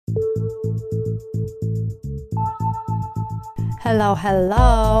Hello,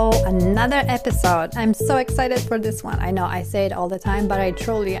 hello, another episode. I'm so excited for this one. I know I say it all the time, but I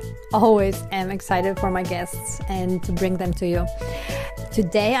truly always am excited for my guests and to bring them to you.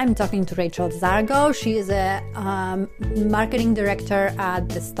 Today I'm talking to Rachel Zargo. She is a marketing director at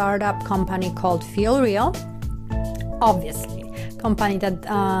the startup company called Feel Real. Obviously, company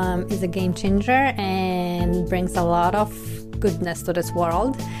that is a game changer and brings a lot of goodness to this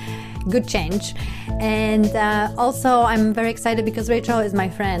world. Good change. And also I'm very excited because Rachel is my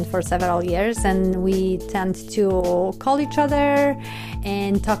friend for several years and we tend to call each other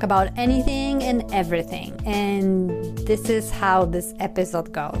and talk about anything and everything, and this is how this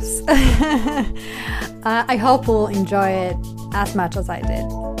episode goes. I hope you'll enjoy it as much as I did.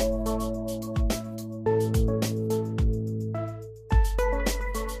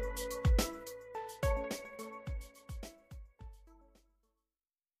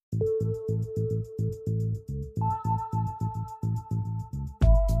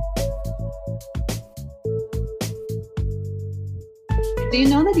 Do you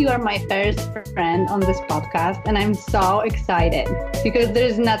know that you are my first friend on this podcast? And I'm so excited because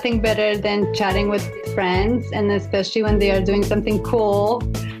there's nothing better than chatting with friends, and especially when they are doing something cool.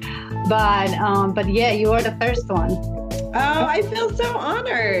 But yeah, you are the first one. Oh, I feel so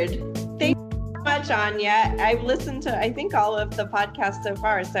honored. Thank you so much, Anya. I've listened to, I think, all of the podcasts so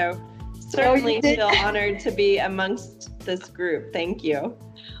far, so certainly feel honored to be amongst this group. Thank you.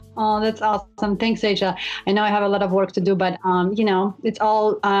 Oh, that's awesome. Thanks, Rachel. I know I have a lot of work to do, but it's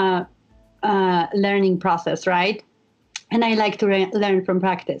all learning process, right? And I like to learn from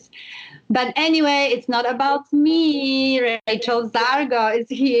practice. But anyway, it's not about me. Rachel Zargo is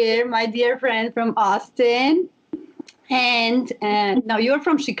here, my dear friend from Austin. And no, you're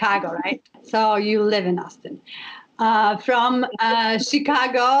from Chicago, right? So you live in Austin. From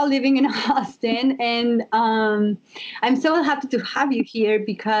Chicago, living in Austin. And I'm so happy to have you here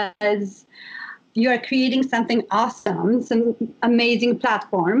because you are creating something awesome, some amazing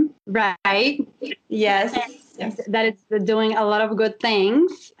platform, right? Yes. That it's doing a lot of good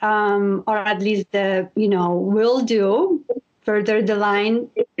things, or at least will do further the line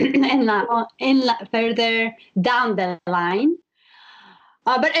and further down the line.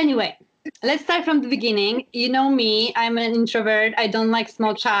 But anyway, let's start from the beginning. You know me, I'm an introvert. I don't like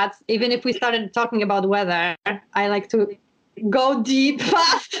small chats. Even if we started talking about weather, I like to go deep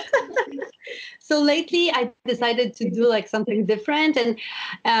fast. So lately I decided to do like something different.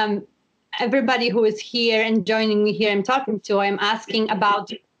 And everybody who is here and joining me here, I'm talking to, I'm asking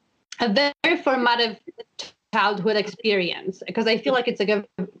about a very formative childhood experience, because I feel like it's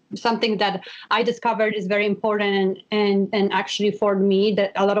something that I discovered is very important and actually for me,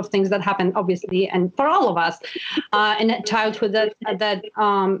 that a lot of things that happen obviously and for all of us in childhood that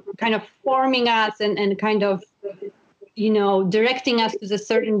kind of forming us and kind of directing us to a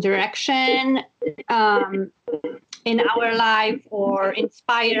certain direction in our life or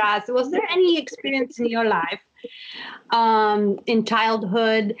inspire us. Was there any experience in your life in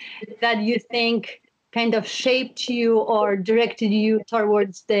childhood that you think kind of shaped you or directed you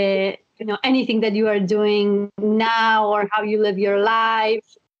towards the, anything that you are doing now or how you live your life?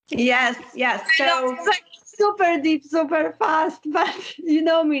 Yes. So it's like super deep, super fast, but you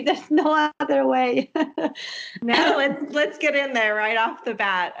know me, there's no other way. now let's get in there right off the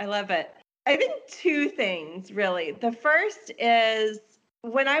bat. I love it. I think two things really. The first is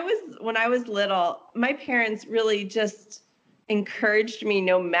when I was little, my parents really just encouraged me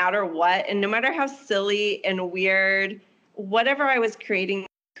no matter what, and no matter how silly and weird, whatever I was creating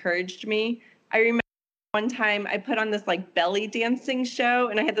encouraged me. I remember one time I put on this like belly dancing show,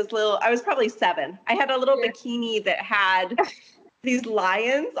 and I had this I was probably 7. I had a little bikini that had these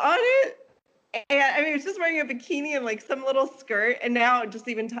lions on it. And I mean, I was just wearing a bikini and like some little skirt. And now just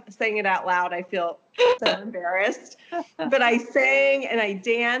even saying it out loud, I feel so embarrassed. But I sang and I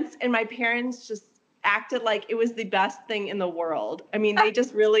danced, and my parents just acted like it was the best thing in the world. I mean, they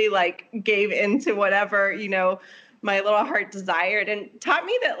just really like gave into whatever, my little heart desired, and taught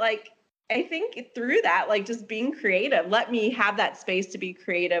me that, like, I think through that, like just being creative, let me have that space to be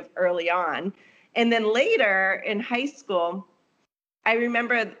creative early on. And then later in high school, I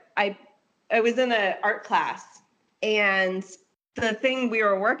remember I was in an art class, and the thing we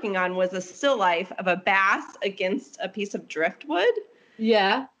were working on was a still life of a bass against a piece of driftwood.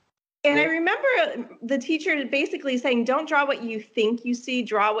 Yeah. And I remember the teacher basically saying, don't draw what you think you see,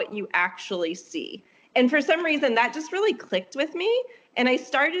 draw what you actually see. And for some reason, that just really clicked with me. And I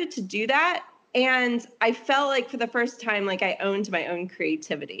started to do that. And I felt like for the first time, like I owned my own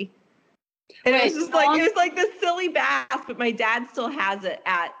creativity. And it was just like, it was like this silly bass, but my dad still has it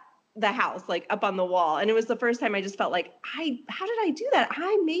at the house, like up on the wall. And it was the first time I just felt like, how did I do that?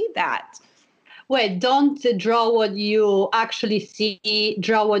 I made that. Wait, don't draw what you actually see,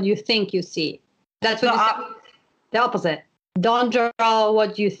 draw what you think you see. That's what you said. The opposite. Don't draw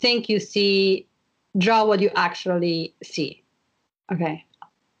what you think you see, draw what you actually see. Okay.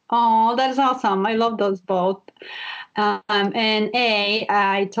 Oh, that's awesome. I love those both. And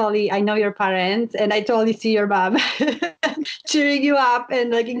I know your parents, and I totally see your mom cheering you up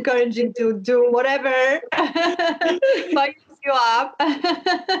and like encouraging to do whatever fires you up.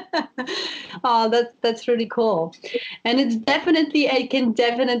 Oh, that's really cool. And I can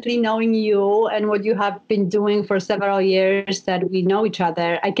definitely, knowing you and what you have been doing for several years that we know each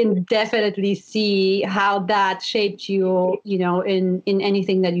other, I can definitely see how that shaped you, in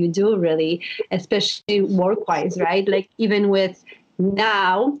anything that you do, really, especially work-wise, right? Like even with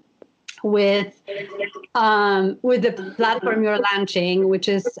now, with the platform you're launching, which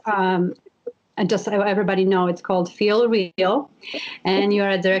is and just so everybody know, it's called Feel Real, and you're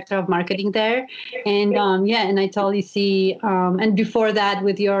a director of marketing there. And and I totally see. And before that,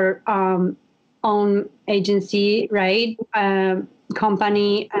 with your own agency, right?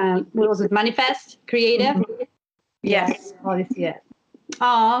 Company, what was it? Manifest Creative. Mm-hmm. Yes, I totally see it.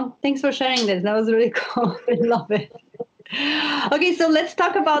 Oh, thanks for sharing this. That was really cool. I love it. Okay, so let's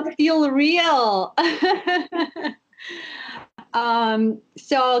talk about Feel Real.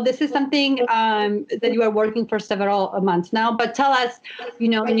 So this is something that you are working for several months now, but tell us,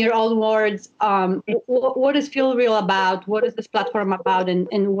 in your own words, what is Feel Real about? What is this platform about?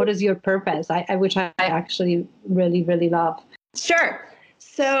 And what is your purpose? Which I actually really, really love. Sure.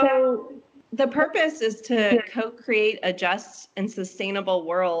 So the purpose is to co-create a just and sustainable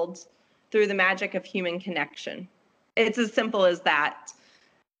world through the magic of human connection. It's as simple as that.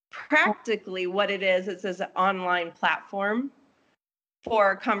 Practically what it is, it's an online platform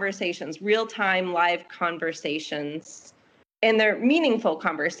for conversations, real-time live conversations, and they're meaningful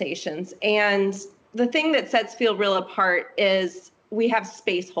conversations. And the thing that sets Feel Real apart is we have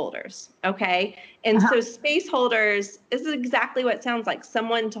space holders, okay? And so space holders is exactly what it sounds like,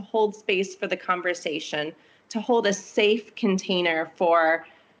 someone to hold space for the conversation, to hold a safe container for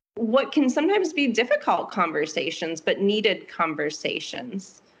what can sometimes be difficult conversations, but needed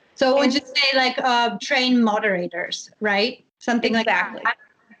conversations. So would you say like train moderators, right? Something exactly. Like that.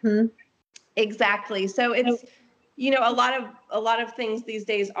 Mm-hmm. Exactly. So it's, a lot of things these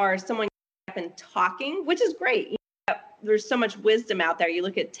days are someone up and talking, which is great. There's so much wisdom out there. You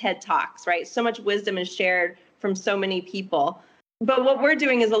look at TED Talks, right? So much wisdom is shared from so many people. But what we're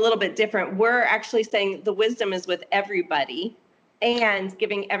doing is a little bit different. We're actually saying the wisdom is with everybody and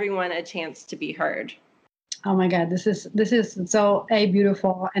giving everyone a chance to be heard. Oh my God, this is so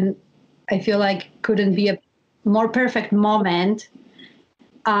beautiful, and I feel like couldn't be a more perfect moment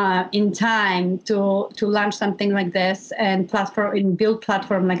in time to launch something like this and build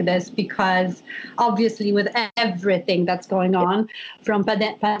platform like this, because obviously with everything that's going on, from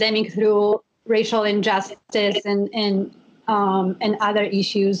pandemic through racial injustice and other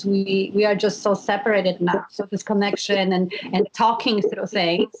issues, we are just so separated now. So this connection and talking through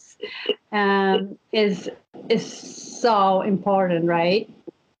things is so important, right?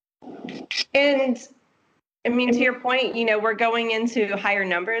 And I mean, to your point, we're going into higher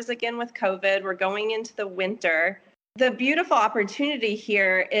numbers again with COVID. We're going into the winter. The beautiful opportunity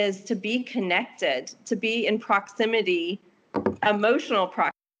here is to be connected, to be in proximity, emotional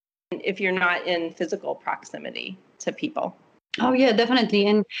proximity, if you're not in physical proximity to people. Oh yeah, definitely.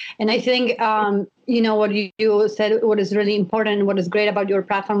 And I think what you said, what is really important, what is great about your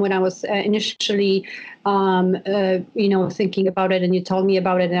platform, when I was initially thinking about it, and you told me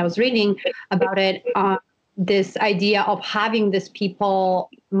about it, and I was reading about it, this idea of having these people,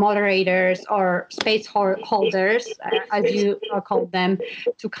 moderators or space holders, as you call them,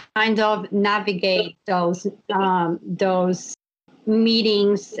 to kind of navigate those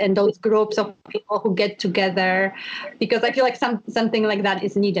meetings and those groups of people who get together, because I feel like something like that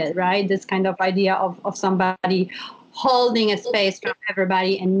is needed, right? This kind of idea of somebody holding a space for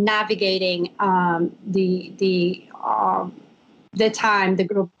everybody and navigating the time the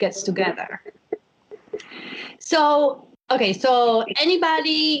group gets together. So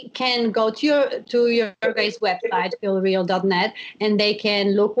anybody can go to your guys' website, feelreal.net, and they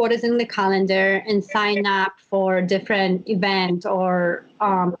can look what is in the calendar and sign up for different event. Or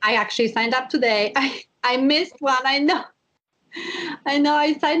I actually signed up today. I missed one. I know.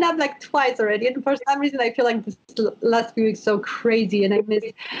 I signed up like twice already, and for some reason I feel like this last few weeks so crazy, and I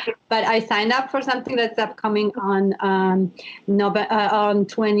missed. But I signed up for something that's upcoming on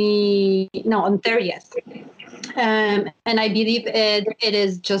 30th. And I believe it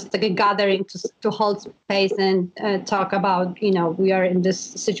is just like a gathering to hold space and talk about, we are in this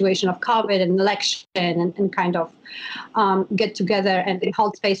situation of COVID and election and kind of get together and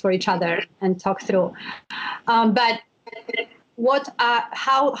hold space for each other and talk through. But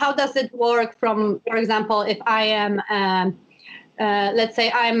how does it work from, for example, if I am, let's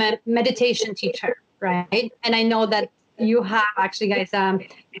say I'm a meditation teacher, right? And I know that you have actually, guys,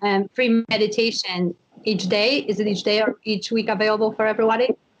 free meditation each day. Is it each day or each week available for everybody?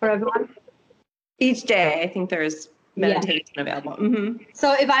 For everyone? Each day, I think there's meditation available. Mm-hmm.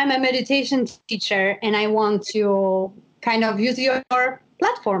 So if I'm a meditation teacher and I want to kind of use your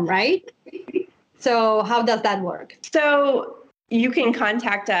platform, right? So how does that work? So you can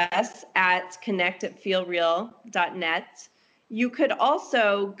contact us at connect@feelreal.net. You could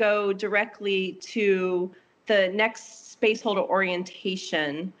also go directly to the next Spaceholder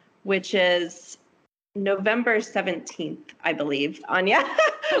orientation, which is November 17th, I believe. Anya,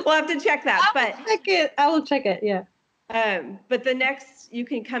 we'll have to check that. I will check it. Yeah. But you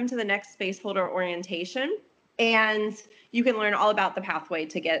can come to the next Spaceholder orientation, and you can learn all about the pathway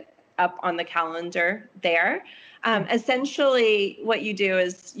to get up on the calendar there. Essentially, what you do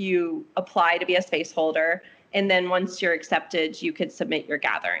is you apply to be a Spaceholder, and then once you're accepted, you could submit your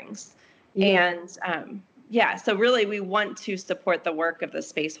gatherings. Yeah. And so really we want to support the work of the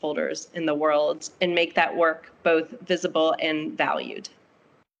Spaceholders in the world and make that work both visible and valued.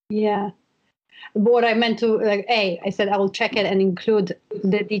 Yeah. But what I meant to, I said I will check it and include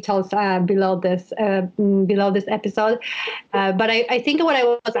the details below this episode. But I think what I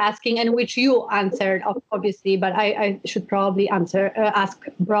was asking, and which you answered, obviously, but I should probably ask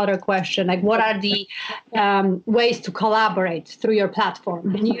broader question, like what are the ways to collaborate through your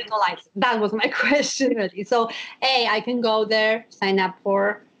platform and utilize? That was my question, really. So, I can go there, sign up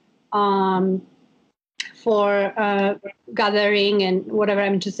for gathering and whatever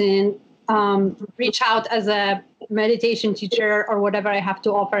I'm interested in. Reach out as a meditation teacher or whatever I have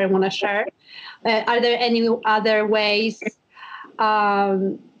to offer and want to share. Are there any other ways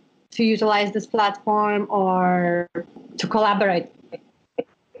to utilize this platform or to collaborate?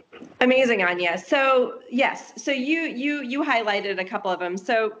 Amazing, Anya. So yes, so you highlighted a couple of them.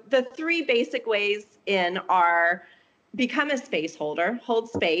 So the three basic ways in are become a Spaceholder, hold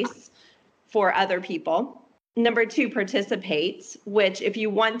space for other people. Number 2, participate, which if you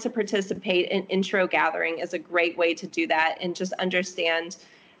want to participate in intro gathering is a great way to do that and just understand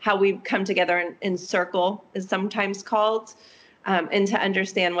how we come together in circle is sometimes called, and to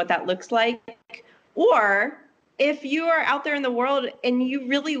understand what that looks like. Or if you are out there in the world and you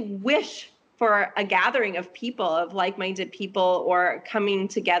really wish for a gathering of people, of like-minded people, or coming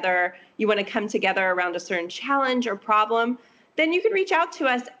together, you want to come together around a certain challenge or problem, then you can reach out to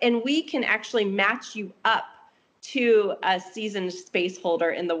us and we can actually match you up to a seasoned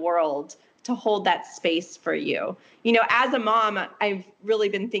Spaceholder in the world to hold that space for you. As a mom, I've really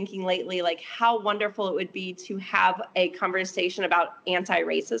been thinking lately, like how wonderful it would be to have a conversation about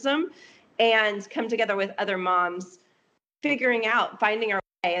anti-racism and come together with other moms, finding our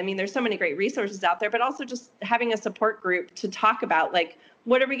way. I mean, there's so many great resources out there, but also just having a support group to talk about, like,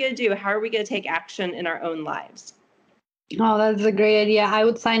 what are we going to do? How are we going to take action in our own lives? Oh, that's a great idea. I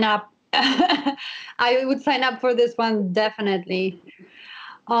would sign up. I would sign up for this one, definitely.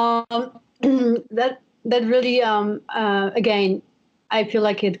 That really, again, I feel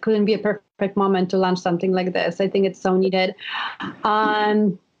like it couldn't be a perfect moment to launch something like this. I think it's so needed.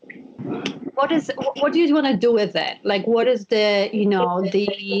 What do you want to do with it? Like, what is the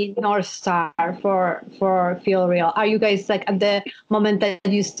North Star for Feel Real? Are you guys like at the moment that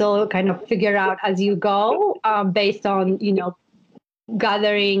you still kind of figure out as you go, based on,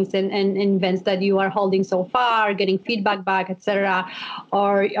 gatherings and events that you are holding so far, getting feedback back, etc.,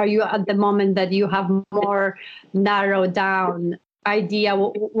 or are you at the moment that you have more narrowed down idea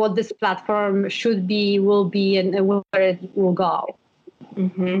what this platform should be, will be, and where it will go?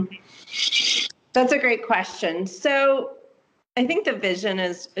 Mm-hmm. That's a great question. So I think the vision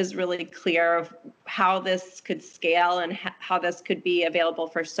is really clear of how this could scale and how this could be available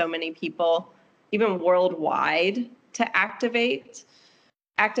for so many people, even worldwide, to activate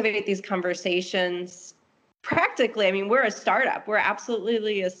these conversations practically. I mean, we're a startup. We're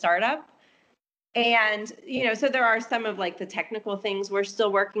absolutely a startup. And, so there are some of like the technical things we're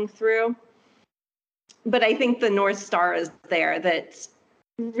still working through. But I think the North Star is there, that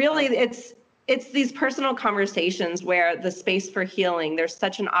really it's these personal conversations where the space for healing, there's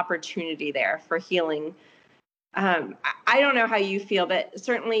such an opportunity there for healing. I don't know how you feel, but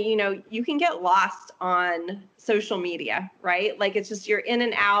certainly, you can get lost on social media, right? Like it's just you're in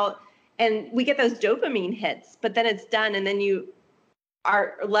and out And we get those dopamine hits, but then it's done. And then you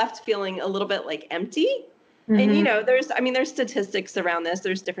are left feeling a little bit like empty. And, there's statistics around this.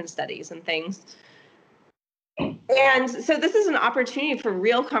 There's different studies and things. And so this is an opportunity for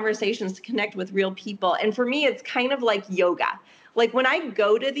real conversations to connect with real people. And for me, it's kind of like yoga. Like when I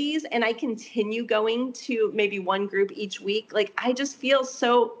go to these and I continue going to maybe one group each week, like I just feel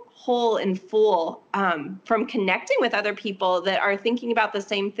so whole and full from connecting with other people that are thinking about the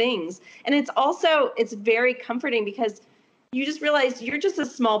same things. And it's very comforting because you just realize you're just a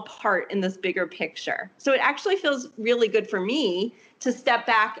small part in this bigger picture. So it actually feels really good for me to step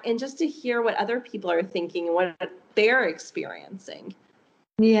back and just to hear what other people are thinking and what they're experiencing.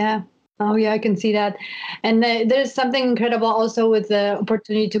 Yeah. Oh, yeah, I can see that. And there's something incredible also with the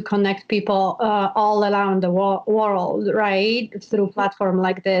opportunity to connect people all around the world, right? Through a platform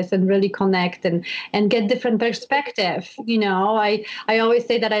like this and really connect and get different perspective. I always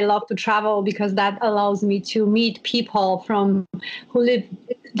say that I love to travel because that allows me to meet people who live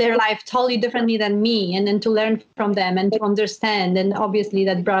their life totally differently than me, and then to learn from them and to understand. And obviously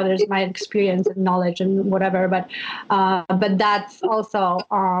that broadens my experience and knowledge and whatever. But that's also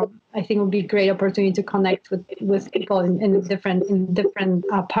I think would be a great opportunity to connect with people in different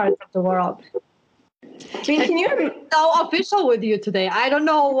parts of the world. I mean, can you so official with you today? I don't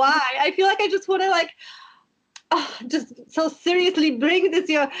know why. I feel like I just want to just so seriously bring this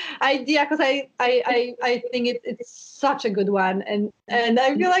your idea because I think it's such a good one, and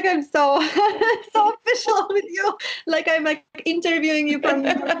I feel like I'm so so official with you, like I'm like interviewing you from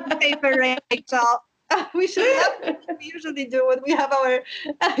paper, Rachel. We should have what we usually do when we have our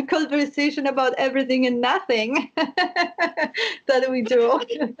conversation about everything and nothing that we do.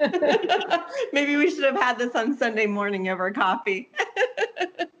 Maybe we should have had this on Sunday morning over coffee.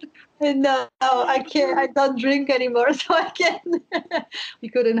 No, I can't. I don't drink anymore, so I can't. We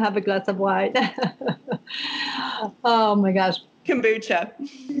couldn't have a glass of wine. Oh my gosh. Kombucha.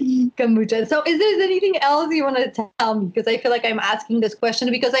 So is there anything else you want to tell me? Because I feel like I'm asking this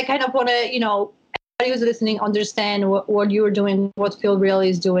question because I kind of want to, anybody who's listening understand what you're doing, what Feel Real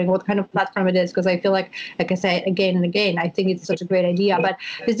is doing, what kind of platform it is. Because I feel like I say again and again, I think it's such a great idea. But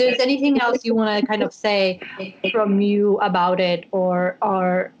is there anything else you want to kind of say from you about it or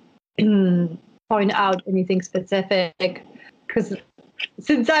point out anything specific? Because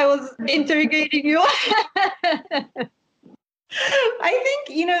since I was interrogating you.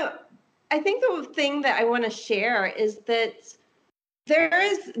 I think the thing that I want to share is that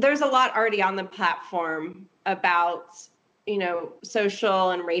there's a lot already on the platform about,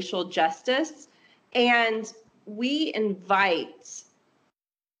 social and racial justice. And we invite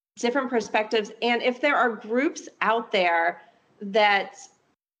different perspectives. And if there are groups out there that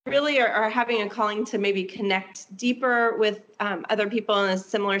really are having a calling to maybe connect deeper with other people in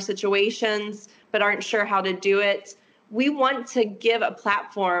similar situations, but aren't sure how to do it, we want to give a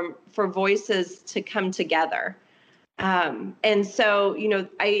platform for voices to come together. And so,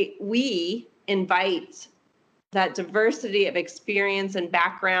 we invite that diversity of experience and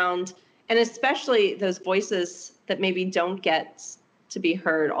background, and especially those voices that maybe don't get to be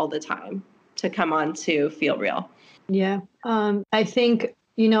heard all the time to come on to Feel Real. Yeah. I think,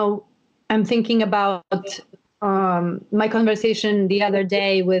 I'm thinking about my conversation the other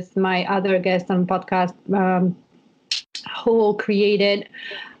day with my other guest on podcast, who created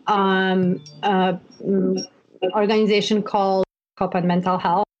organization called Copan Mental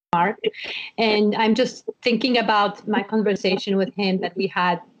Health, Mark. And I'm just thinking about my conversation with him that we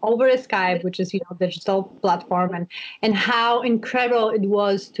had over Skype, which is, digital platform, and how incredible it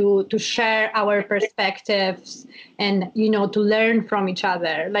was to share our perspectives and, to learn from each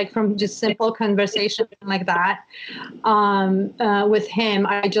other, like from just simple conversation like that. With him,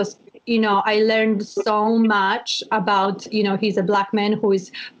 I just, I learned so much about, he's a Black man who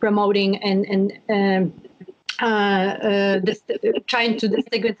is promoting and trying to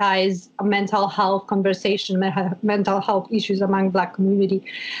destigmatize mental health conversation, mental health issues among Black community,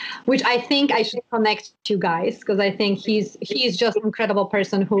 which I think I should connect to you guys, because I think he's just an incredible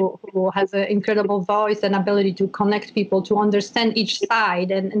person who has an incredible voice and ability to connect people, to understand each side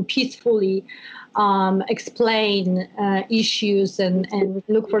and peacefully explain issues and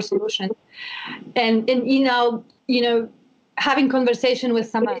look for solutions. And having conversation with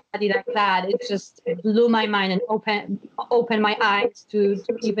somebody like that, it just blew my mind and opened my eyes to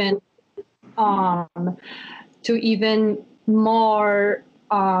even more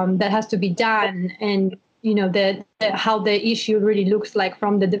that has to be done, and how the issue really looks like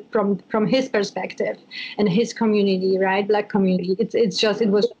from his perspective and his community, right? Black community.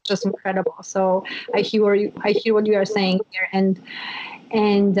 It was just incredible. So I hear what you are saying here,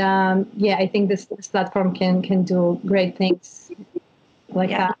 And I think this platform can do great things like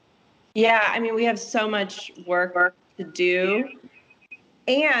that. Yeah, I mean, we have so much work to do.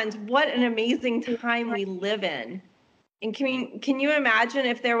 And what an amazing time we live in. And can you imagine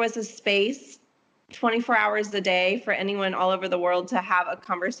if there was a space 24 hours a day for anyone all over the world to have a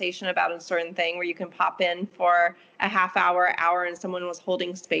conversation about a certain thing where you can pop in for a half hour, and someone was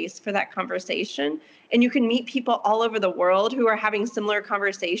holding space for that conversation. And you can meet people all over the world who are having similar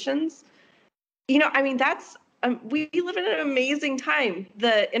conversations. I mean, we live in an amazing time.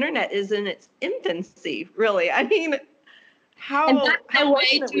 The internet is in its infancy, really. I mean, how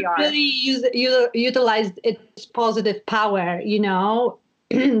fortunate we are. Really utilize its positive power,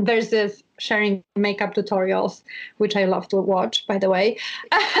 versus sharing makeup tutorials, which I love to watch, by the way.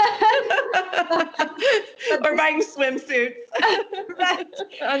 Or buying swimsuits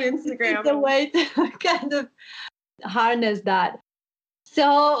on Instagram. The way to kind of harness that.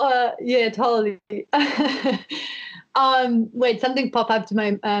 So, totally. Wait, something popped up to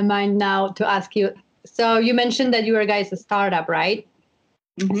my mind now to ask you. So you mentioned that you were guys a startup, right?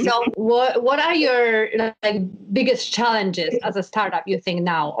 Mm-hmm. So what are your biggest challenges as a startup you think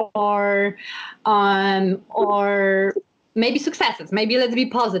now, or maybe successes? Maybe let's be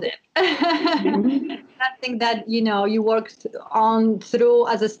positive. Mm-hmm. Something that you worked on through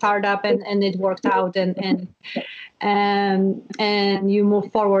as a startup and it worked out and you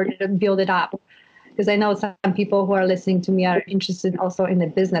move forward and build it up. Because I know some people who are listening to me are interested also in the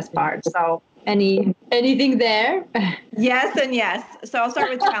business part. So anything there? Yes and yes. So I'll start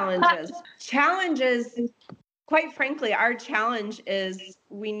with challenges. Challenges, quite frankly, our challenge is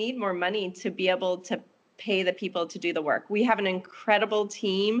we need more money to be able to pay the people to do the work. We have an incredible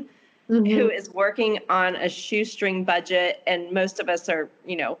team who is working on a shoestring budget, and most of us are,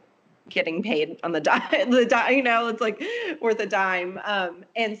 getting paid on the dime. It's like worth a dime.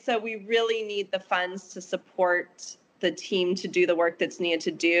 And so we really need the funds to support the team to do the work that's needed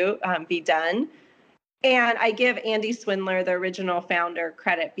to be done. And I give Andy Swindler, the original founder,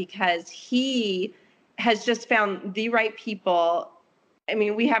 credit because he has just found the right people. I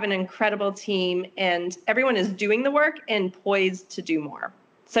mean, we have an incredible team and everyone is doing the work and poised to do more.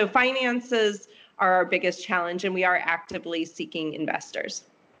 So finances are our biggest challenge, and we are actively seeking investors.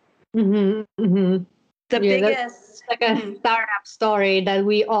 Mm-hmm, mm-hmm. The biggest, that's like a startup story that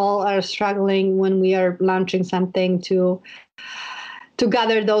we all are struggling when we are launching something to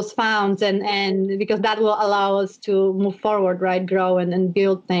gather those funds and because that will allow us to move forward, right? Grow and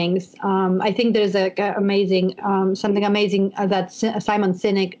build things. I think there's something amazing that Simon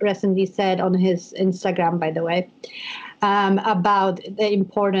Sinek recently said on his Instagram, by the way, about the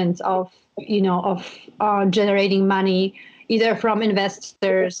importance of generating money either from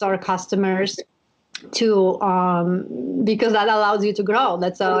investors or customers to because that allows you to grow.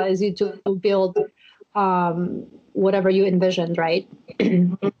 That allows you to build whatever you envisioned, right?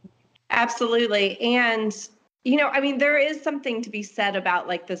 Absolutely. And there is something to be said about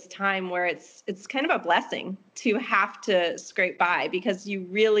this time where it's kind of a blessing to have to scrape by, because you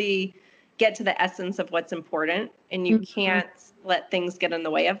really get to the essence of what's important and you can't let things get in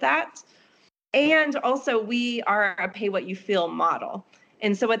the way of that. And also, we are a pay what you feel model.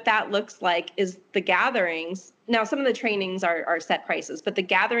 And so what that looks like is the gatherings. Now, some of the trainings are set prices, but the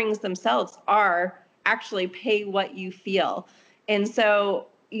gatherings themselves are actually pay what you feel. And so,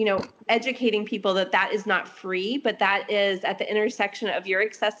 educating people that is not free, but that is at the intersection of your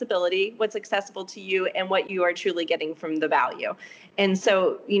accessibility, what's accessible to you, and what you are truly getting from the value. And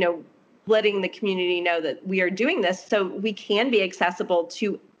so, letting the community know that we are doing this so we can be accessible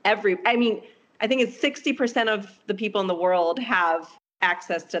to I think it's 60% of the people in the world have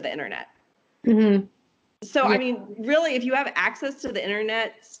access to the internet. Mm-hmm. So, yeah. Really, if you have access to the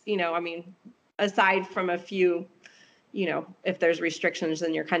internet, aside from a few, if there's restrictions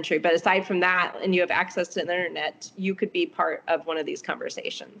in your country, but aside from that, and you have access to the internet, you could be part of one of these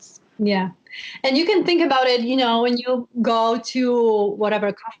conversations. Yeah. And you can think about it, when you go to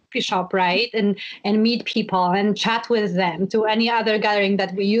whatever coffee shop, right? And meet people and chat with them, to any other gathering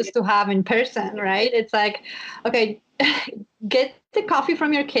that we used to have in person, right? It's like, okay, get the coffee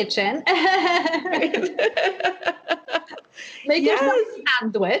from your kitchen, make yourself a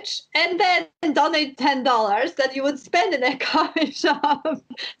sandwich, and then donate $10 that you would spend in a coffee shop.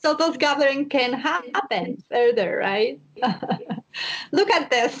 So those gatherings can happen further, right? Look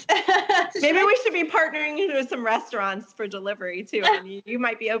at this. Maybe we should be partnering with some restaurants for delivery too. You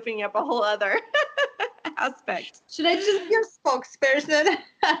might be opening up a whole other aspect. Should I just be your spokesperson?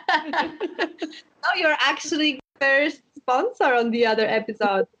 No, you're actually first sponsor on the other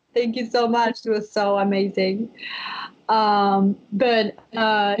episode. Thank you so much. It was so amazing. I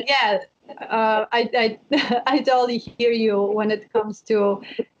I totally hear you when it comes to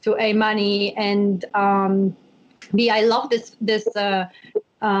A money and B. I love this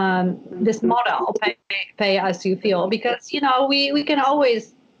model, pay as you feel, because we can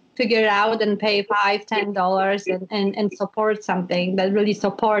always figure it out and pay $5-10 and support something that really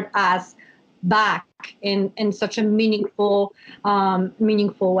support us back in such a meaningful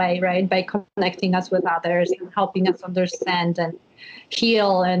way, right? By connecting us with others and helping us understand and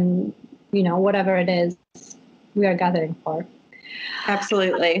heal and whatever it is we are gathering for.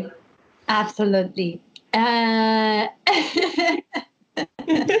 Absolutely. I feel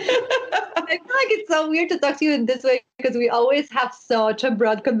like it's so weird to talk to you in this way because we always have such a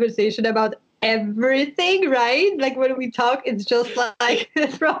broad conversation about everything, right? Like when we talk, it's just like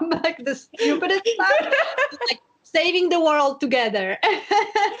from like the stupidest stuff, like saving the world together.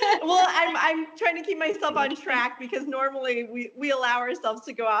 Well, I'm trying to keep myself on track because normally we allow ourselves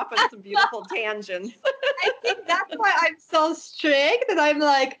to go off on some beautiful tangents. I think that's why I'm so strict and I'm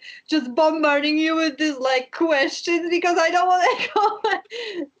like just bombarding you with these like questions because I don't want to go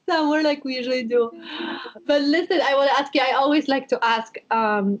somewhere like we usually do. But listen, I want to ask you, I always like to ask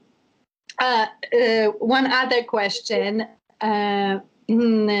one other question.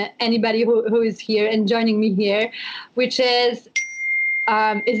 Anybody who is here and joining me here, which is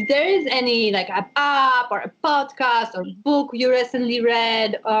there any like an app or a podcast or book you recently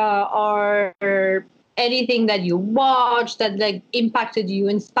read or anything that you watched that like impacted you,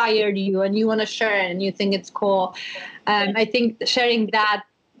 inspired you, and you want to share it and you think it's cool? I think sharing that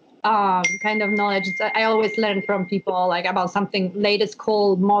kind of knowledge, I always learn from people like about something latest,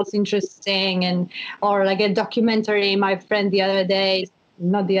 cool, most interesting, or like a documentary. My friend like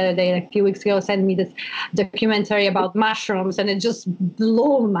a few weeks ago, sent me this documentary about mushrooms, and it just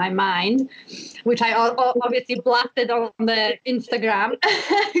blew my mind, which I obviously blasted on the Instagram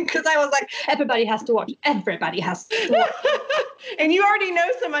because I was like, everybody has to watch. And you already know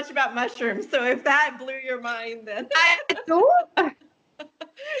so much about mushrooms, so if that blew your mind, then I do.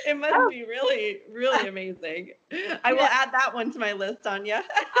 It must be really, really amazing. I will add that one to my list, Anya.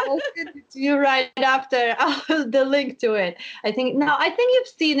 I'll send it to you right after the link to it. I think you've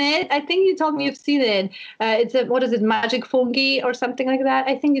seen it. I think you told me you've seen it. It's what is it, Magic Fungi or something like that?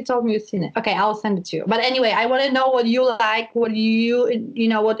 I think you told me you've seen it. Okay, I'll send it to you. But anyway, I want to know what you like, what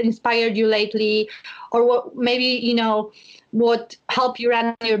what inspired you lately, or what maybe, what helped you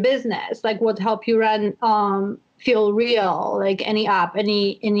run your business, like what helped you run Feel Real, like any app,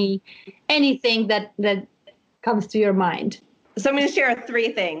 anything that comes to your mind. So I'm going to share 3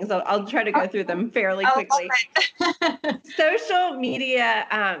 things. I'll try to go through them fairly quickly. Social media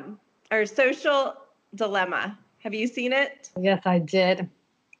or Social Dilemma. Have you seen it? Yes, I did.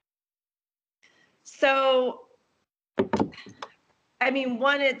 So, I mean,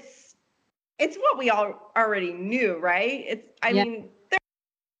 one, it's what we all already knew, right? I mean, there are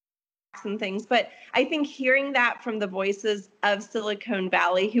and things, but I think hearing that from the voices of Silicon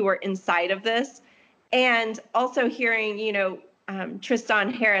Valley who are inside of this, and also hearing,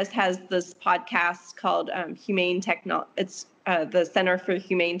 Tristan Harris has this podcast called Humane Technology. It's the Center for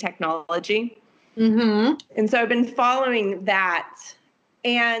Humane Technology. Mm-hmm. And so I've been following that.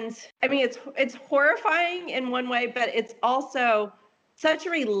 And I mean, it's horrifying in one way, but it's also such a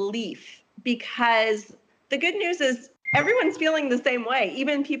relief because the good news is everyone's feeling the same way,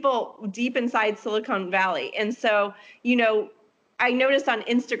 even people deep inside Silicon Valley. And so, I noticed on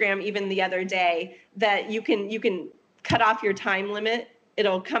Instagram even the other day that you can cut off your time limit.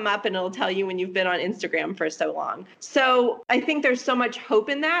 It'll come up and it'll tell you when you've been on Instagram for so long. So I think there's so much hope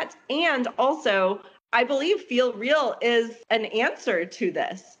in that. And also, I believe Feel Real is an answer to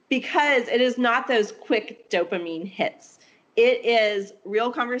this because it is not those quick dopamine hits. It is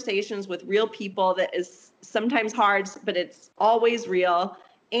real conversations with real people that is sometimes hard, but it's always real.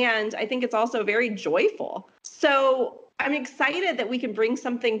 And I think it's also very joyful. So I'm excited that we can bring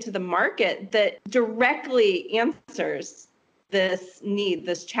something to the market that directly answers this need,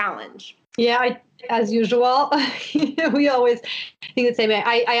 this challenge. Yeah, as usual, we always think the same way.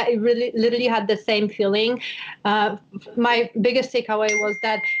 I really literally had the same feeling. My biggest takeaway was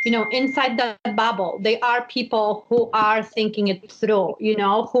that, inside that bubble, there are people who are thinking it through,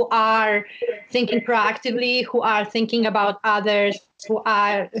 who are thinking proactively, who are thinking about others, who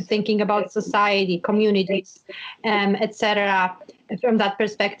are thinking about society, communities, etc. From that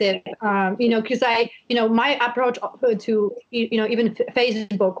perspective, because my approach to, even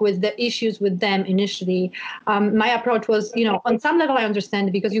Facebook with the issues with them initially, my approach was, on some level I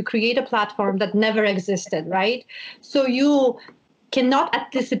understand because you create a platform that never existed, right? So you cannot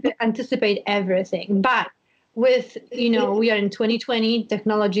anticipate everything. But with, we are in 2020,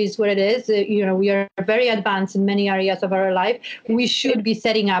 technology is what it is. We are very advanced in many areas of our life. We should be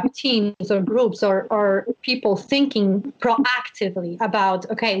setting up teams or groups or people thinking proactively about,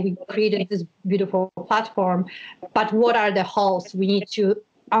 okay, we created this beautiful platform, but what are the holes we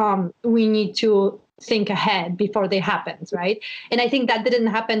need to think ahead before they happen, right? And I think that didn't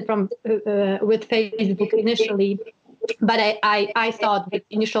happen with Facebook initially. But I thought with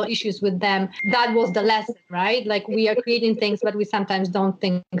initial issues with them, that was the lesson, right? Like, we are creating things, but we sometimes don't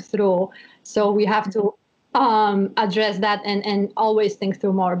think through. So we have to address that and always think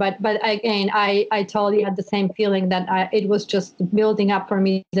through more. But again, I totally had the same feeling that it was just building up for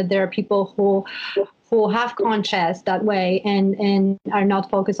me, that there are people who have conscience that way and are not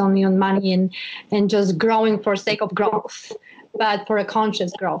focused only on money and just growing for sake of growth, but for a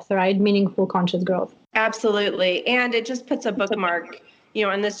conscious growth, right? Meaningful conscious growth. Absolutely. And it just puts a bookmark,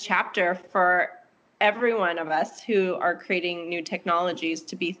 in this chapter for every one of us who are creating new technologies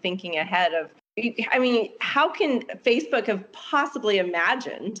to be thinking ahead of, how can Facebook have possibly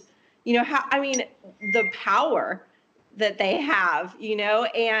imagined, the power that they have,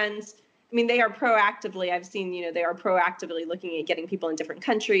 and they are proactively, I've seen, they are proactively looking at getting people in different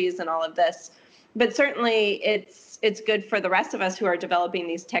countries and all of this. But certainly it's good for the rest of us who are developing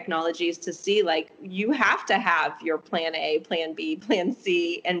these technologies to see, like, you have to have your plan A, plan B, plan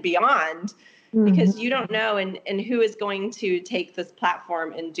C, and beyond, because you don't know and who is going to take this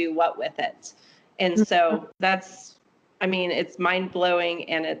platform and do what with it. And so that's, it's mind blowing,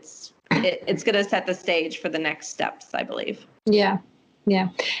 and it's going to set the stage for the next steps, I believe. Yeah. Yeah.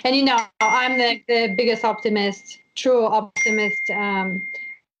 And, I'm the biggest optimist, true optimist.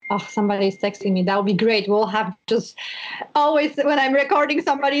 Somebody's texting me. That would be great. We'll have just always, when I'm recording,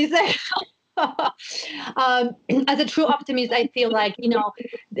 somebody say, as a true optimist, I feel like,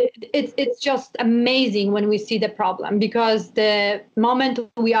 it's just amazing when we see the problem, because the moment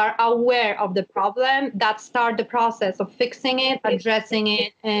we are aware of the problem, that starts the process of fixing it, addressing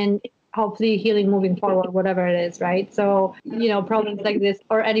it, and hopefully healing, moving forward, whatever it is, right? So, problems like this,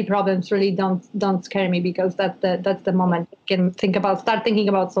 or any problems, really don't scare me, because that's the moment you can start thinking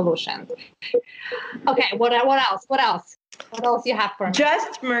about solutions. Okay, what else? What else you have for me?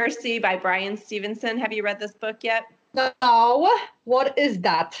 Just Mercy by Brian Stevenson. Have you read this book yet? No. What is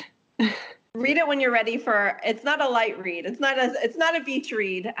that? Read it when you're ready it's not a light read. It's not a beach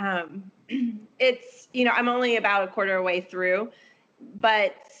read. It's, I'm only about a quarter way through,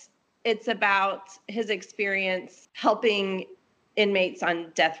 but it's about his experience helping inmates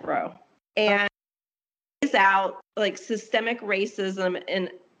on death row, and lays out like systemic racism in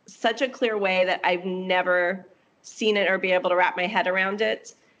such a clear way that I've never seen it or be able to wrap my head around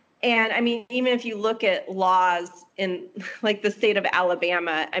it. And even if you look at laws in like the state of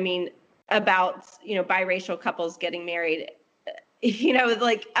Alabama, about, biracial couples getting married,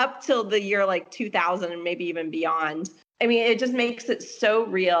 like up till the year like 2000 and maybe even beyond. It just makes it so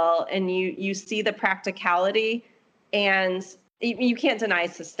real, and you see the practicality, and you can't deny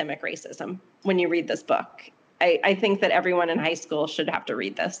systemic racism when you read this book. I think that everyone in high school should have to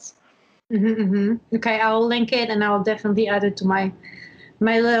read this. Okay, I'll link it, and I'll definitely add it to my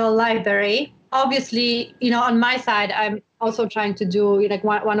little library. Obviously, on my side, I'm also trying to do, like,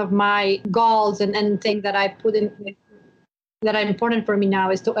 one of my goals and things that I put in that are important for me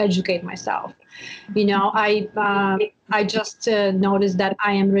now is to educate myself. I just noticed that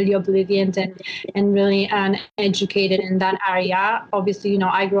I am really oblivious and really uneducated in that area. Obviously,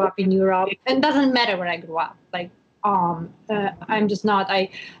 I grew up in Europe, and it doesn't matter where I grew up. Like, I'm just not. I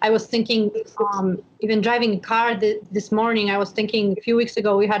was thinking, even driving a car this morning, I was thinking a few weeks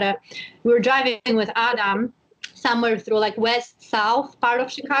ago, we were driving with Adam somewhere through like west south part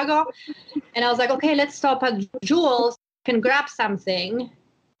of Chicago, and I was like, okay, let's stop at Jewel's, can grab something,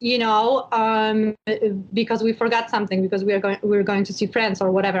 because we forgot something, because we were going to see friends or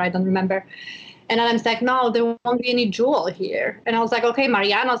whatever, I don't remember. And Adam's like, no, there won't be any Jewel here. And I was like, okay,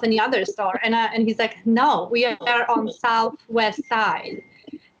 Mariano's, any other store? And he's like, no, we are on southwest side.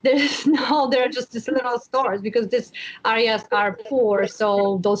 There are just these little stores, because these areas are poor,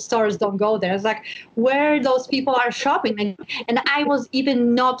 so those stores don't go there. It's like, where those people are shopping, and I was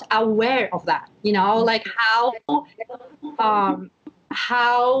even not aware of that. Like,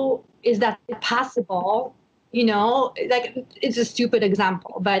 how is that possible? Like, it's a stupid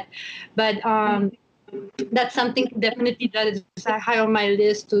example, but that's something definitely that is high on my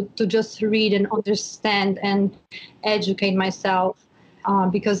list to just read and understand and educate myself.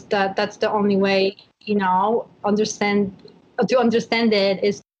 Because that's the only way, to understand it,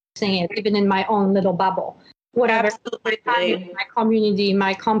 is seeing it, even in my own little bubble. whatever, Absolutely. my family, my community,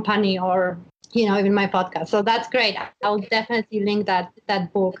 my company, or even my podcast. So that's great. I'll definitely link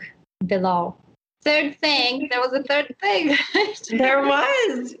that book below. Third thing, there was a third thing. There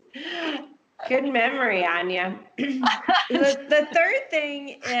was. Good memory, Anya. The third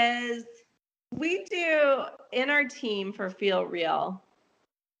thing is we do in our team for Feel Real,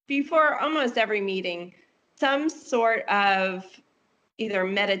 before almost every meeting, some sort of either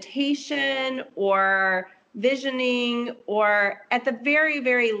meditation or visioning, or at the very,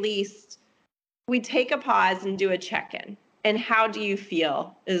 very least, we take a pause and do a check-in. And how do you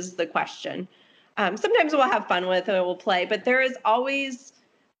feel is the question. Sometimes we'll have fun with it, we'll play, but there is always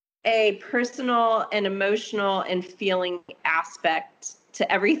a personal and emotional and feeling aspect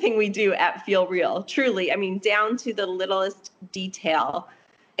to everything we do at Feel Real. Truly, I mean, down to the littlest detail.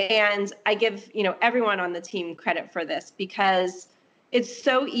 And I give, everyone on the team credit for this, because it's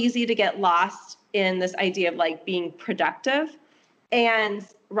so easy to get lost in this idea of like being productive. And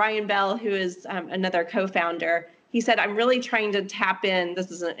Ryan Bell, who is another co-founder, he said, I'm really trying to tap in,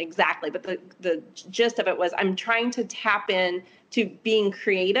 this isn't exactly, but the gist of it was, I'm trying to tap in to being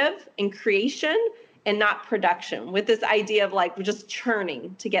creative and creation and not production, with this idea of like, we're just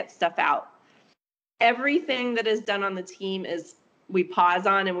churning to get stuff out. Everything that is done on the team is we pause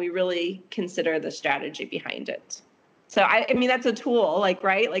on and we really consider the strategy behind it. So I mean, that's a tool, like,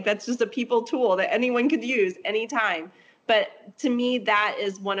 right? Like that's just a people tool that anyone could use anytime. But to me, that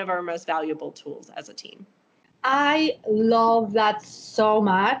is one of our most valuable tools as a team. I love that so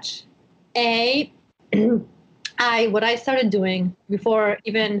much. What I started doing before,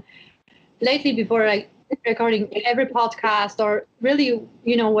 even lately, before like recording every podcast or really,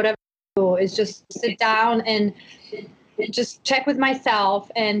 whatever I do, is just sit down and just check with myself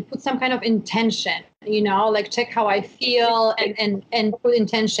and put some kind of intention, like check how I feel and put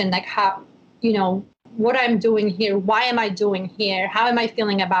intention, like how, what I'm doing here, why am I doing here, how am I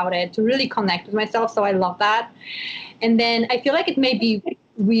feeling about it, to really connect with myself. So I love that. And then I feel like it may be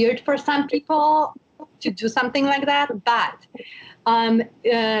weird for some people to do something like that, but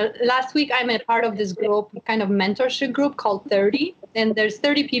last week I'm a part of this group, kind of mentorship group called 30, and there's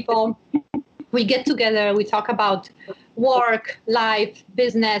 30 people. We get together, we talk about work, life,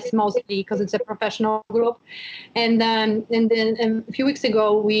 business, mostly because it's a professional group. And then a few weeks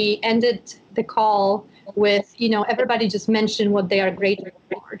ago, we ended the call with, everybody just mentioned what they are grateful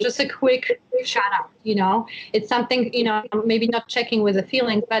for. Just a quick shout out, It's something, maybe not checking with the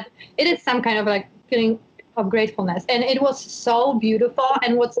feelings, but it is some kind of like feeling of gratefulness. And it was so beautiful.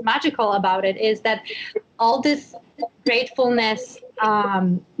 And what's magical about it is that all this gratefulness,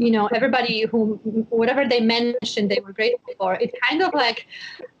 everybody whatever they mentioned they were grateful for, it kind of like,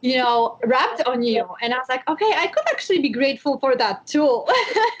 wrapped on you. And I was like, okay, I could actually be grateful for that too.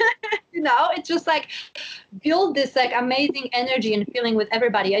 It's just like build this like amazing energy and feeling with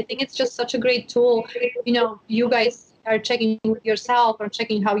everybody. I think it's just such a great tool. You guys are checking with yourself or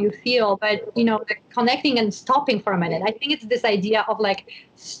checking how you feel, but like connecting and stopping for a minute. I think it's this idea of like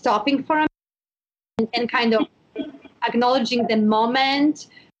stopping for a minute and kind of acknowledging the moment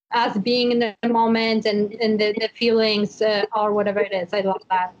as being in the moment and the feelings or whatever it is. I love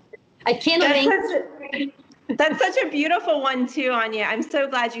that. I can't link. That's such a beautiful one too, Anya. I'm so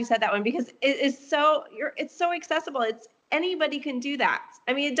glad you said that one, because it's so accessible. It's anybody can do that.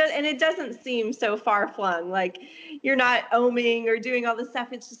 I mean, it doesn't seem so far flung. Like you're not oming or doing all this stuff.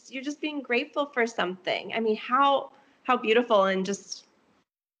 It's just you're just being grateful for something. I mean, how beautiful, and just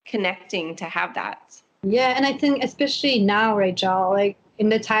connecting to have that. Yeah, and I think especially now, Rachel, like in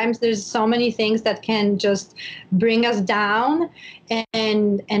the times, there's so many things that can just bring us down.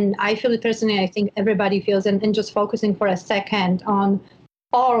 And I feel it personally, I think everybody feels, and just focusing for a second on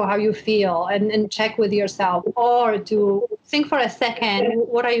how you feel and check with yourself, or to think for a second,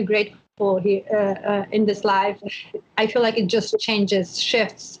 what are you grateful here in this life? I feel like it just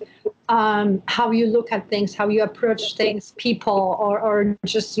shifts how you look at things, how you approach things, people, or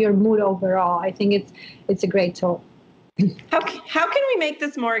just your mood overall. I think it's a great tool. How can we make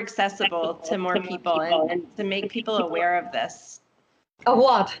this more accessible to more people and to make people aware of this? Of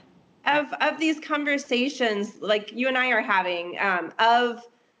what? Of these conversations like you and I are having, of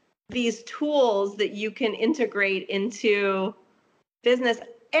these tools that you can integrate into business.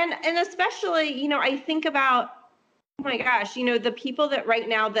 And especially, I think about, oh my gosh, the people that right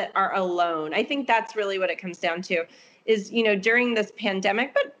now that are alone. I think that's really what it comes down to is, during this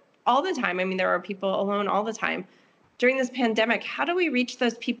pandemic, but all the time. I mean, there are people alone all the time. During this pandemic, how do we reach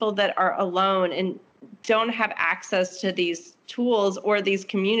those people that are alone and don't have access to these tools or these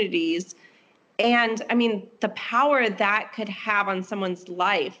communities? And I mean, the power that could have on someone's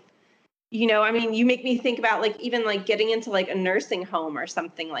life You know, I mean, you make me think about like even like getting into like a nursing home or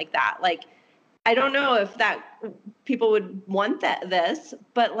something like that. Like, I don't know if that people would want this,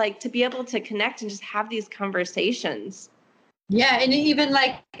 but like to be able to connect and just have these conversations. Yeah, and even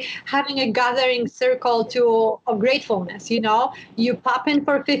like having a gathering circle of gratefulness, you know, you pop in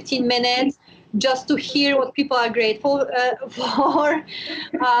for 15 minutes just to hear what people are grateful for.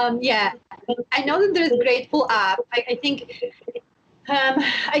 Yeah, I know that there's Grateful app. I think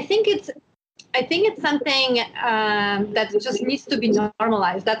it's something that just needs to be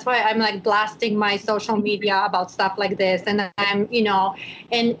normalized. That's why I'm like blasting my social media about stuff like this, and I'm, you know,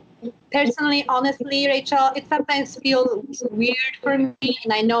 and personally, honestly, Rachel, it sometimes feels weird for me.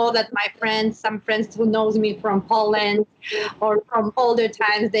 And I know that my friends, some friends who knows me from Poland or from older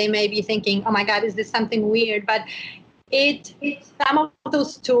times, they may be thinking, oh my God, is this something weird? But some of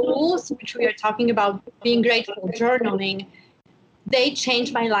those tools, which we are talking about, being grateful, journaling, they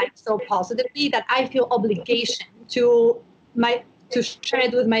changed my life so positively that I feel obligation to share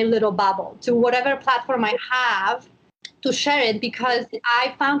it with my little bubble, to whatever platform I have, to share it, because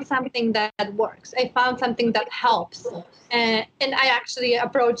I found something that works. I found something that helps. And I actually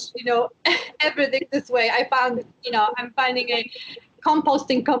approached, you know, everything this way. I found, you know, I'm finding a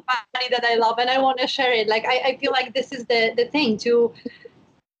composting company that I love and I want to share it. Like, I feel like this is the thing to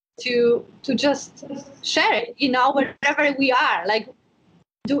just share it, you know, wherever we are. Like,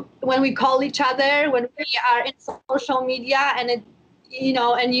 when we call each other, when we are in social media and it, you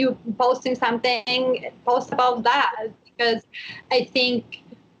know, and you posting something, post about that, because I think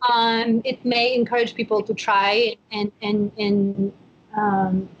it may encourage people to try and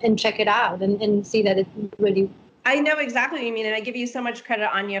check it out and see that it really. I know exactly what you mean, and I give you so much credit,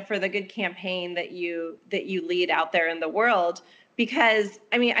 Anya, for the good campaign that you lead out there in the world. Because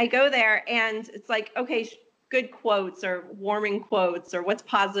I mean, I go there and it's like, okay, good quotes or warming quotes or what's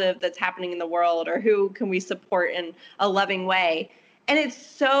positive that's happening in the world or who can we support in a loving way. And it's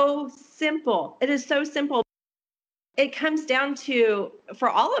so simple. It is so simple. It comes down to, for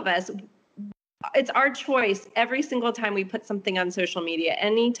all of us, it's our choice every single time we put something on social media,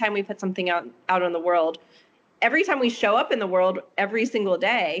 anytime we put something out in the world, every time we show up in the world every single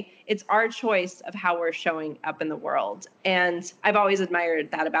day, it's our choice of how we're showing up in the world. And I've always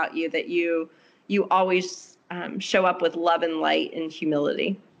admired that about you, that you always show up with love and light and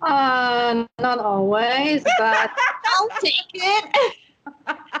humility. Not always, but I'll take it.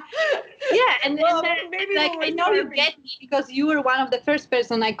 Yeah, and maybe like, I know you get me because you were one of the first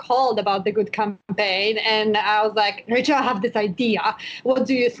person I called about the good campaign, and I was like, Rachel, I have this idea. What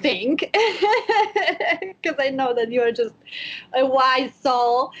do you think? Because I know that you are just a wise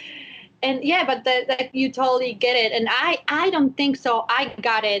soul. And yeah, but you totally get it. And I don't think so. I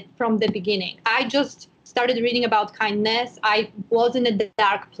got it from the beginning. I just started reading about kindness. I was in a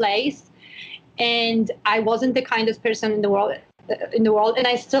dark place, and I wasn't the kindest person in the world,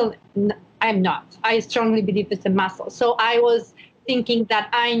 and I'm not. I strongly believe it's a muscle. So I was thinking that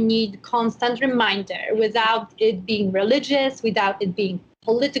I need constant reminder, without it being religious, without it being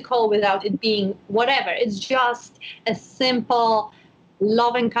political, without it being whatever. It's just a simple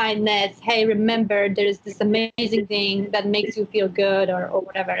love and kindness. Hey, remember, there's this amazing thing that makes you feel good, or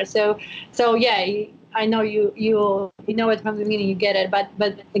whatever. So yeah, I know you know it from the beginning, you get it. But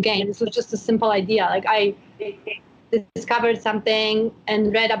again, this was just a simple idea. Like, I discovered something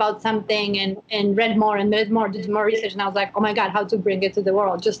and read about something and read more and read more, did more research, and I was like, oh my God, how to bring it to the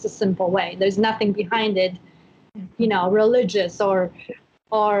world? Just a simple way. There's nothing behind it, you know, religious or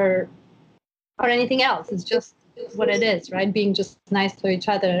anything else. It's just what it is, right? Being just nice to each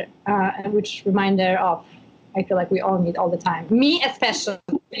other, which reminder of, I feel like we all need all the time. Me especially,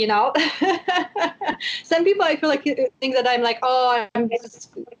 you know. Some people, I feel like, think that I'm like, oh, I'm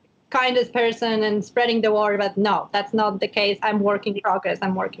just kindest person and spreading the word, but no, that's not the case. I'm work in progress.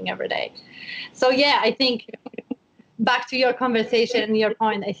 I'm working every day. So yeah, I think back to your conversation, your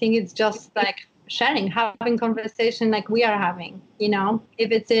point, I think it's just like sharing, having conversation like we are having, you know,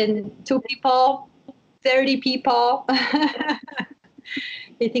 if it's in 2 people, 30 people, I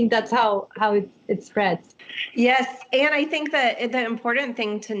think that's how it spreads. Yes. And I think that the important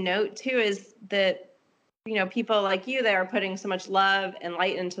thing to note too is that, you know, people like you that are putting so much love and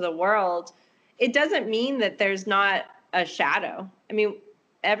light into the world, it doesn't mean that there's not a shadow. I mean,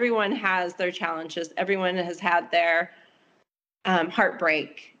 everyone has their challenges. Everyone has had their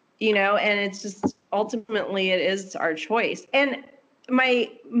heartbreak, you know, and it's just ultimately it is our choice. And my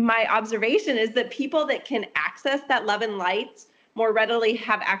observation is that people that can access that love and light more readily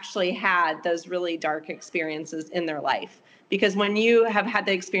have actually had those really dark experiences in their life. Because when you have had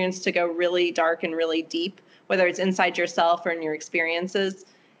the experience to go really dark and really deep, whether it's inside yourself or in your experiences,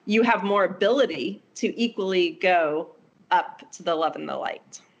 you have more ability to equally go up to the love and the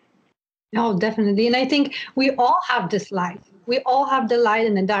light. No, definitely. And I think we all have this light. We all have the light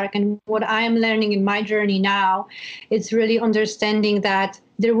and the dark. And what I am learning in my journey now, it's really understanding that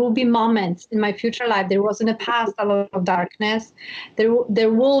there will be moments in my future life. There was in the past a lot of darkness.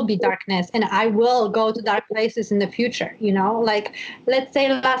 There will be darkness, and I will go to dark places in the future. Like let's say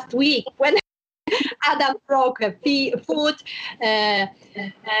last week when Adam broke a foot, Senna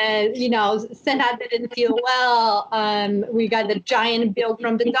didn't feel well. We got the giant bill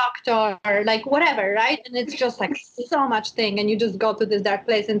from the doctor, like whatever, right? And it's just like so much thing. And you just go to this dark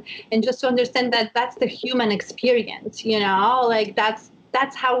place and just to understand that that's the human experience, like that's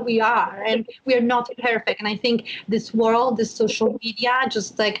how we are, and we are not perfect. And I think this world, this social media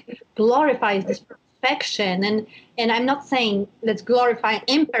just like glorifies this perfection. And I'm not saying let's glorify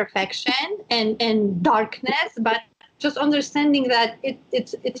imperfection and darkness, but just understanding that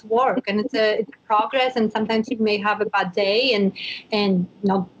it's work and it's progress, and sometimes you may have a bad day and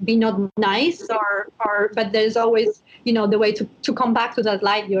not nice or but there's always the way to come back to that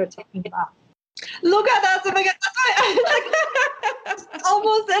light you're talking about. Look at us! Oh my God, that's why it's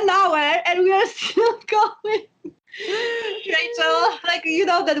almost an hour and we are still going. Rachel, like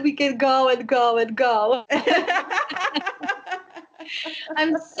that we can go and go and go.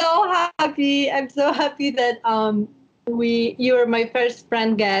 I'm so happy that you're my first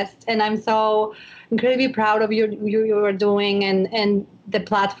friend guest, and I'm so incredibly proud of you are doing and the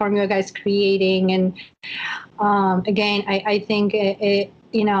platform you guys creating. And again, I think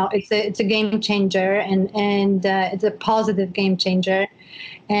it's a game changer, and it's a positive game changer.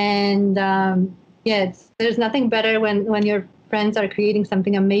 And there's nothing better when your friends are creating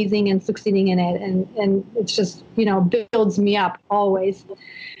something amazing and succeeding in it, and it's just builds me up always,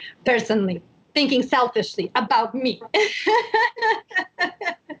 personally, thinking selfishly about me.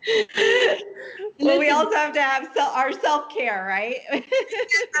 Well, we also have to have our self-care, right?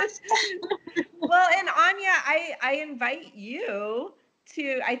 Well, and Anya, I invite you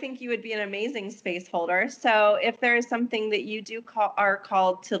to, I think you would be an amazing space holder. So if there's something that you are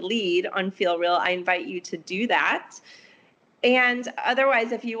called to lead on Feel Real, I invite you to do that. And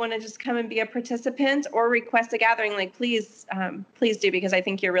otherwise, if you want to just come and be a participant or request a gathering, like please do, because I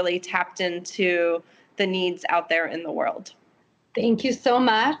think you're really tapped into the needs out there in the world. Thank you so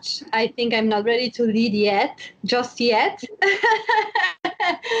much. I think I'm not ready to lead just yet.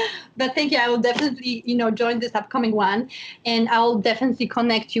 But thank you. I will definitely, join this upcoming one. And I'll definitely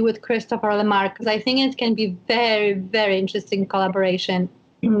connect you with Christopher Lamar, because I think it can be very, very interesting collaboration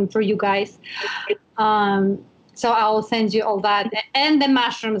for you guys. So I will send you all that and the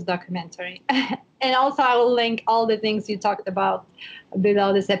mushrooms documentary. And also I will link all the things you talked about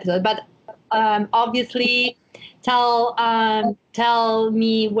below this episode. But obviously, tell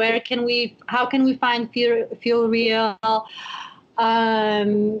me how can we find Feel Real,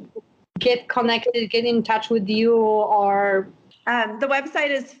 get connected, get in touch with you, or the website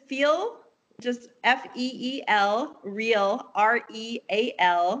is just FEEL, real,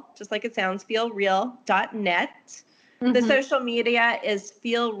 REAL, just like it sounds, feelreal.net. Mm-hmm. The social media is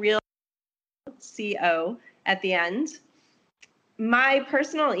Feel Real, CO at the end. My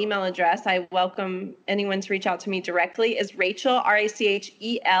personal email address, I welcome anyone to reach out to me directly, is Rachel,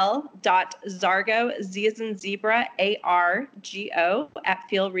 RACHEL.Zargo, Z as in zebra, ARGO,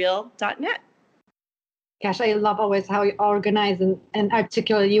 @feelreal.net. Gosh, I love always how you organize and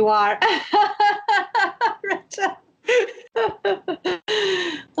articulate you are. Rachel.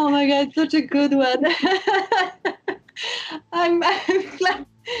 Oh my God, such a good one. I'm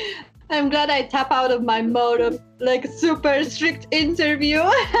glad I tap out of my mode of like super strict interview.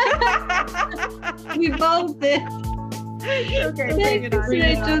 We both did. Okay, thank you,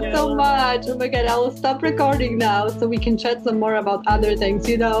 Rachel, so much. Oh my God, I will stop recording now so we can chat some more about other things,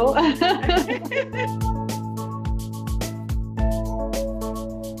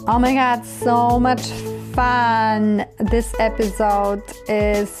 Oh my God, so much fun. This episode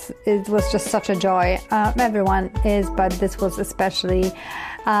it was just such a joy. Everyone is, but this was especially.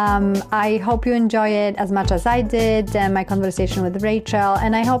 I hope you enjoy it as much as I did, my conversation with Rachel,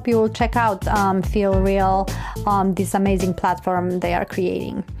 and I hope you will check out Feel Real on this amazing platform they are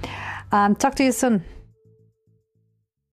creating. Talk to you soon.